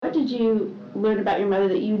did you learn about your mother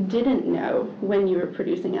that you didn't know when you were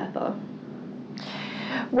producing Ethel?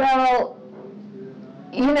 Well,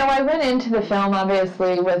 I went into the film,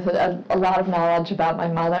 obviously, with a lot of knowledge about my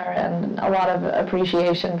mother and a lot of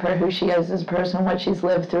appreciation for who she is as a person, what she's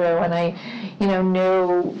lived through, and I,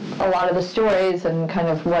 knew a lot of the stories and kind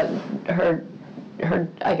of what her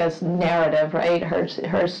I guess, narrative, right,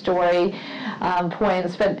 her story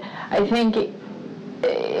points, but I think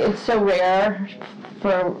it's so rare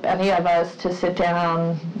for any of us to sit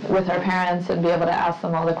down with our parents and be able to ask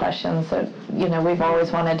them all the questions that we've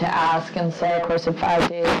always wanted to ask. And so, of course, of 5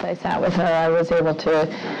 days I sat with her, I was able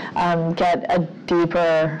to get a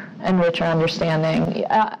deeper and richer understanding.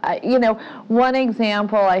 One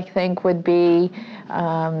example I think would be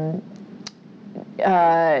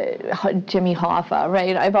Jimmy Hoffa,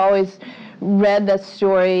 right? I've always read this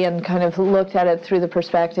story and kind of looked at it through the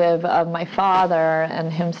perspective of my father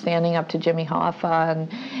and him standing up to Jimmy Hoffa,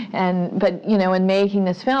 but in making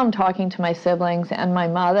this film, talking to my siblings and my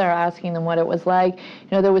mother, asking them what it was like,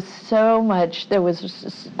 there was so much.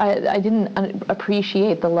 I didn't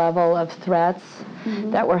appreciate the level of threats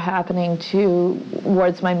that were happening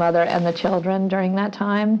towards my mother and the children during that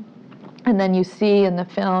time. And then you see in the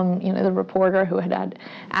film, the reporter who had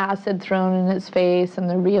acid thrown in his face and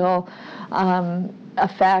the real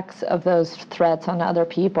effects of those threats on other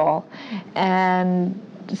people. And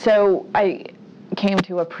so I came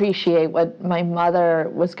to appreciate what my mother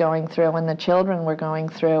was going through and the children were going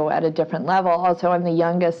through at a different level. Also, I'm the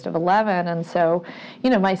youngest of 11, and so,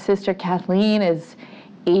 my sister Kathleen is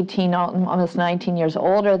 18, almost 19 years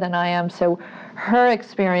older than I am, so her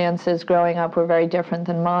experiences growing up were very different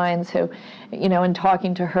than mine. So, in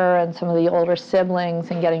talking to her and some of the older siblings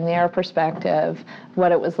and getting their perspective,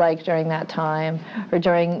 what it was like during that time, or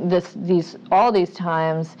during all these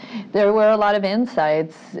times, there were a lot of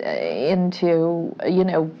insights into,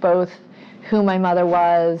 both who my mother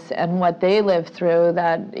was and what they lived through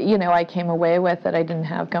that, I came away with that I didn't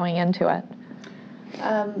have going into it.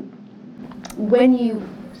 When you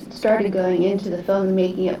started going into the film and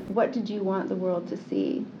making it, what did you want the world to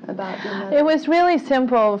see about your mother? It was really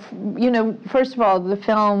simple. First of all, the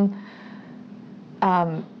film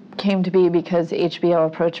came to be because HBO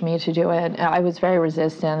approached me to do it. I was very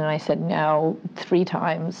resistant, and I said no 3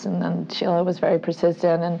 times, and then Sheila was very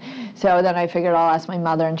persistent, and so then I figured I'll ask my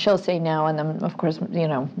mother, and she'll say no, and then, of course,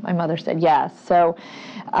 my mother said yes. So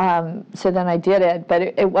then I did it, but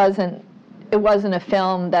it wasn't a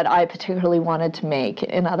film that I particularly wanted to make,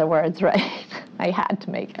 in other words, right? I had to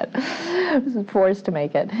make it. I was forced to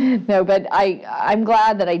make it. No, but I'm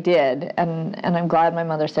glad that I did, and I'm glad my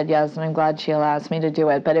mother said yes, and I'm glad Sheila asked me to do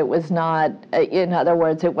it, but it was not, in other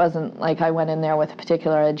words, it wasn't like I went in there with a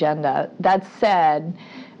particular agenda. That said,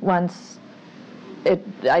 once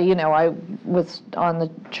I was on the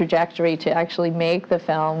trajectory to actually make the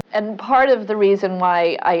film, and part of the reason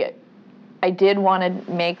why I did want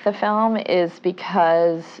to make the film is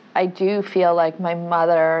because I do feel like my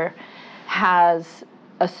mother has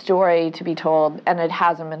a story to be told, and it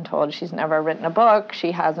hasn't been told. She's never written a book.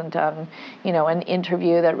 She hasn't done, an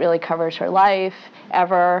interview that really covers her life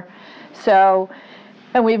ever. So,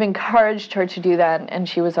 and we've encouraged her to do that, and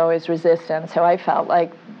she was always resistant. So I felt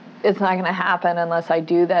like it's not going to happen unless I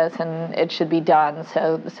do this, and it should be done.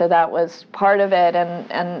 So that was part of it,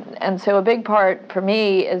 and so a big part for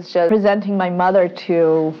me is just presenting my mother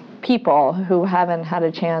to people who haven't had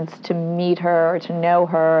a chance to meet her or to know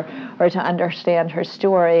her or to understand her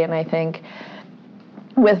story. And I think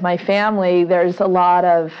with my family, there's a lot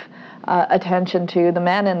of attention to the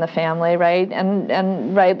men in the family, right?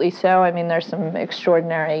 And rightly so. I mean, there's some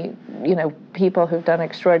extraordinary, people who've done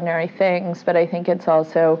extraordinary things, but I think it's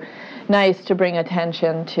also nice to bring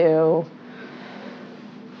attention to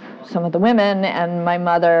some of the women, and my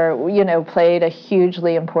mother, played a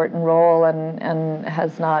hugely important role and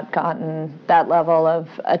has not gotten that level of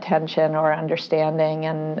attention or understanding,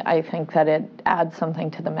 and I think that it adds something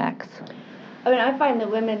to the mix. I mean, I find the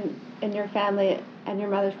women in your family and your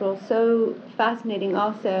mother's role so fascinating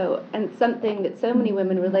also, and something that so many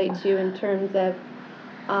women relate to in terms of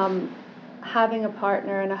having a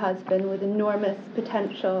partner and a husband with enormous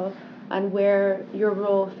potential, and where your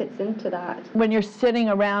role fits into that. When you're sitting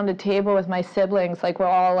around a table with my siblings, like we're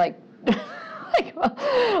all like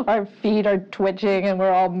our feet are twitching and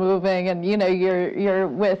we're all moving, and you're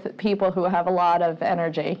with people who have a lot of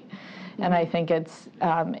energy, and I think it's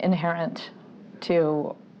inherent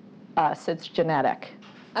to us. It's genetic.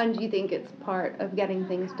 And do you think it's part of getting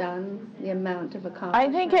things done, the amount of accomplishment?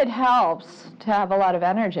 I think it helps to have a lot of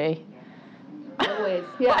energy. Always,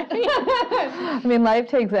 yeah. I mean, life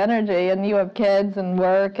takes energy, and you have kids and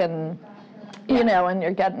work, and you know, and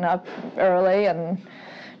you're getting up early and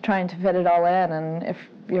trying to fit it all in, and if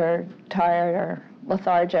you're tired or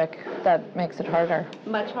lethargic, that makes it harder.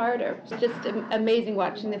 Much harder. It's just amazing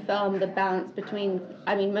watching the film, the balance between,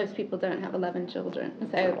 I mean, most people don't have 11 children,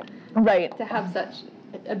 so Right. to have such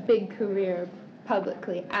a big career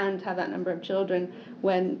publicly and have that number of children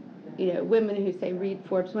when, you know, women who say read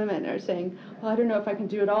Forbes Women are saying, well, I don't know if I can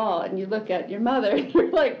do it all, and you look at your mother and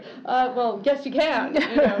you're like, well, yes you can,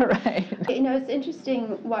 you know. Right. You know, it's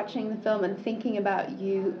interesting watching the film and thinking about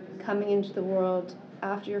you coming into the world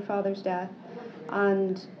after your father's death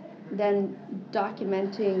and then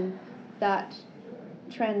documenting that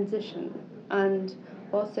transition and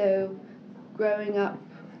also growing up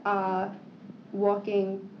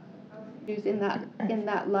walking in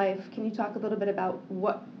that life. Can you talk a little bit about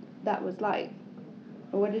what that was like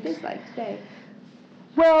or what it is like today?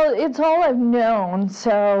 Well, it's all I've known,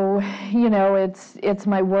 so, you know, it's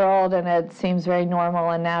my world, and it seems very normal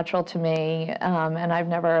and natural to me, and I've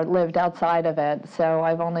never lived outside of it, so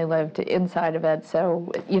I've only lived inside of it,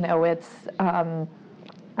 so, you know, it's,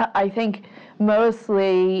 I think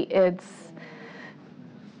mostly it's,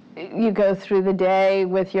 you go through the day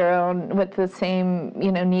with the same,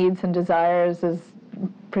 you know, needs and desires as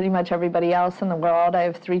pretty much everybody else in the world. I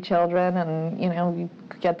have 3 children, and, you know, you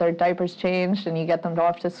get their diapers changed and you get them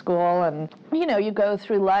off to school, and, you know, you go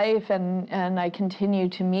through life, and I continue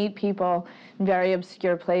to meet people in very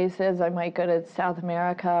obscure places. I might go to South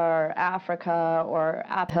America or Africa or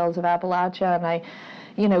hills of Appalachia, and I,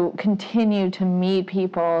 you know, continue to meet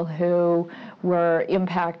people who were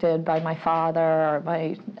impacted by my father or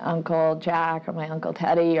my Uncle Jack or my Uncle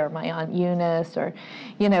Teddy or my Aunt Eunice, or,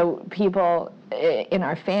 you know, people in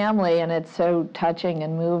our family, and it's so touching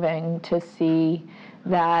and moving to see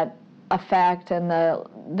that effect and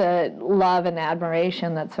the love and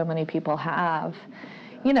admiration that so many people have,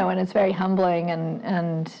 you know, and it's very humbling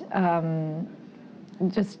and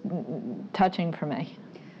just touching for me.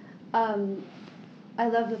 I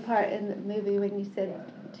love the part in the movie when you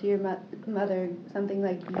said to your mother something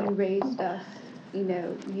like, you raised us, you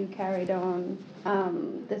know, you carried on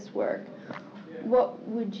this work. What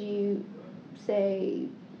would you say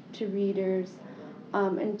to readers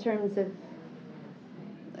in terms of,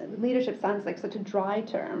 leadership sounds like such a dry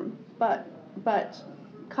term, but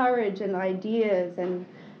courage and ideas and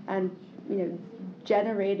you know,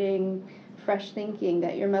 generating fresh thinking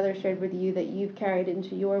that your mother shared with you that you've carried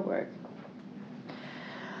into your work?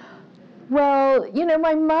 Well, you know,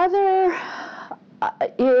 my mother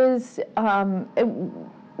is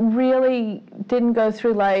really didn't go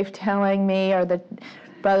through life telling me or the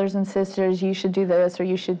brothers and sisters, you should do this or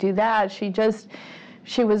you should do that.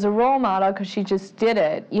 She was a role model because she just did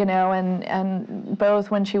it, you know, and both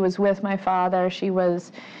when she was with my father, she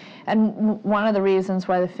was, and one of the reasons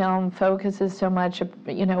why the film focuses so much,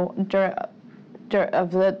 you know,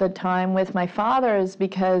 of the time with my father is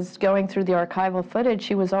because going through the archival footage,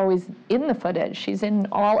 she was always in the footage. She's in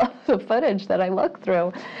all of the footage that I look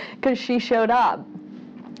through because she showed up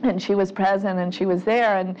and she was present and she was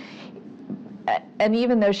there, and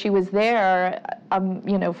even though she was there,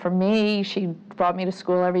 you know, for me, she brought me to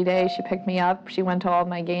school every day, she picked me up, she went to all of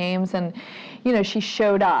my games, and, you know, she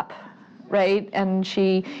showed up, right? And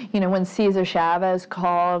she, you know, when Cesar Chavez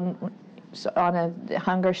called on a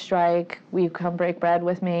hunger strike, will you come break bread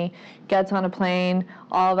with me, gets on a plane,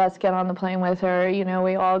 all of us get on the plane with her, you know,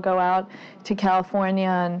 we all go out to California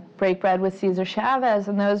and break bread with Cesar Chavez,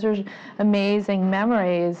 and those are amazing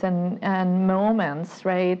memories and moments,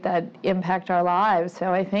 right, that impact our lives.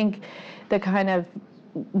 So I think the kind of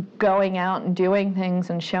going out and doing things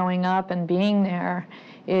and showing up and being there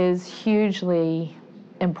is hugely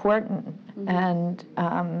important.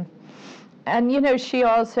 Mm-hmm. And, you know, she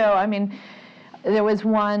also, I mean, there was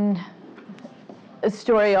one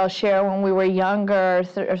story I'll share when we were younger,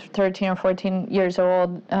 13 or 14 years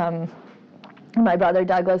old. My brother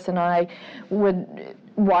Douglas and I would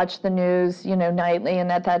watch the news, you know, nightly,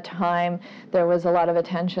 and at that time there was a lot of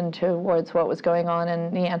attention towards what was going on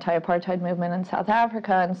in the anti-apartheid movement in South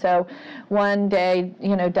Africa. And so one day,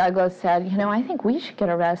 you know, Douglas said, you know, I think we should get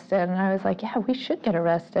arrested. And I was like, yeah, we should get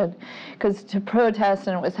arrested, because to protest,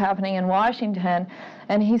 and it was happening in Washington.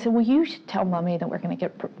 And he said, well, you should tell Mommy that we're going to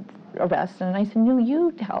get arrested. And I said, no,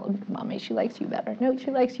 you tell Mommy, she likes you better. No,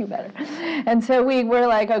 she likes you better. And so we were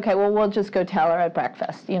like, okay, well, we'll just go tell her at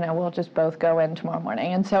breakfast. You know, we'll just both go in tomorrow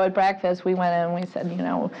morning. And so at breakfast, we went in and we said, you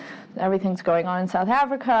know, everything's going on in South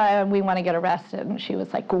Africa and we want to get arrested. And she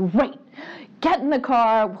was like, great, get in the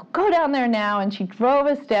car, we'll go down there now. And she drove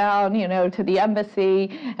us down, you know, to the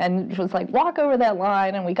embassy, and she was like, walk over that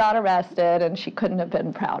line, and we got arrested, and she couldn't have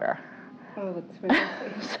been prouder. Oh, that's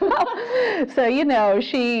fantastic. So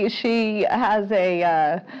she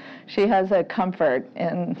has a comfort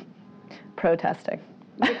in protesting.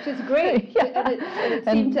 Which is great. Yeah. And it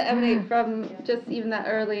seemed to emanate from just even that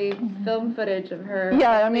early film footage of her.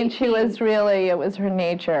 Yeah, I mean, late she was teens. really, it was her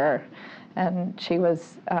nature, and she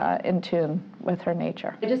was in tune with her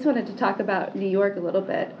nature. I just wanted to talk about New York a little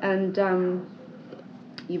bit, and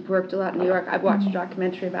you've worked a lot in New York. I've watched a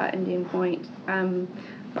documentary about Indian Point,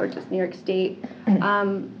 or just New York State.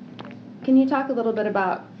 Can you talk a little bit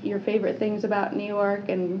about your favorite things about New York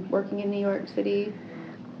and working in New York City?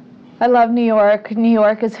 I love New York. New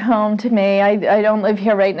York is home to me. I don't live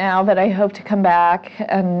here right now, but I hope to come back.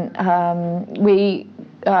 And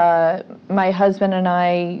my husband and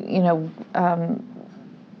I,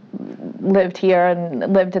 lived here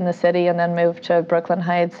and lived in the city, and then moved to Brooklyn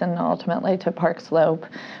Heights and ultimately to Park Slope,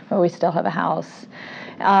 where we still have a house.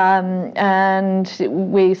 And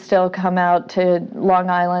we still come out to Long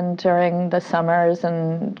Island during the summers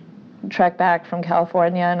and trek back from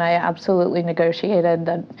California, and I absolutely negotiated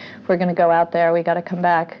that if we're going to go out there, we got to come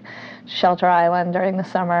back to Shelter Island during the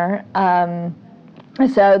summer.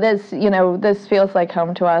 So this feels like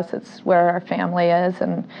home to us. It's where our family is,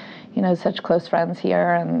 and such close friends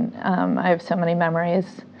here, and I have so many memories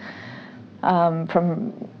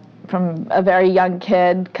from a very young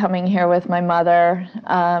kid coming here with my mother,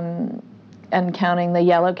 and counting the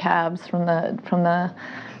yellow cabs from the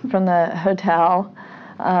hotel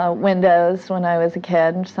windows when I was a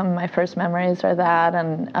kid. Some of my first memories are that,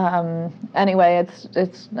 and anyway,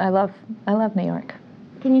 I love New York.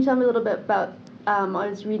 Can you tell me a little bit about? I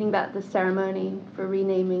was reading about the ceremony for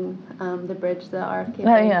renaming the bridge, the RFK Bridge.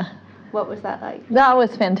 Oh yeah. What was that like? That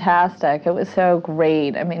was fantastic. It was so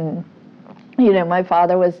great. I mean, my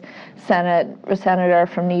father was senator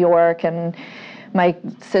from New York, and my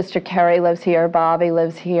sister Carrie lives here, Bobby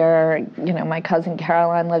lives here, my cousin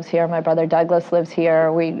Caroline lives here, my brother Douglas lives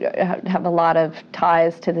here. We have a lot of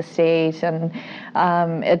ties to the state, and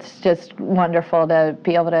it's just wonderful to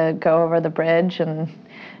be able to go over the bridge and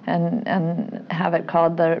have it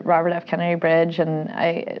called the Robert F. Kennedy Bridge. And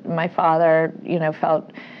my father,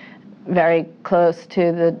 felt very close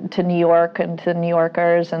to New York and to the New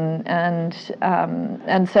Yorkers, and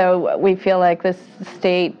so we feel like this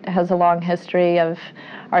state has a long history of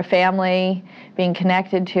our family being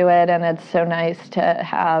connected to it, and it's so nice to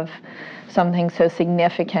have something so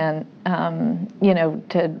significant,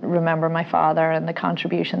 to remember my father and the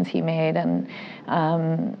contributions he made, and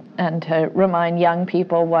to remind young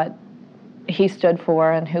people what he stood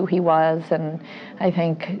for and who he was. And I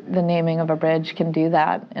think the naming of a bridge can do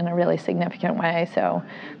that in a really significant way. So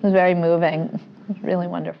it was very moving. It was really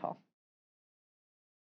wonderful.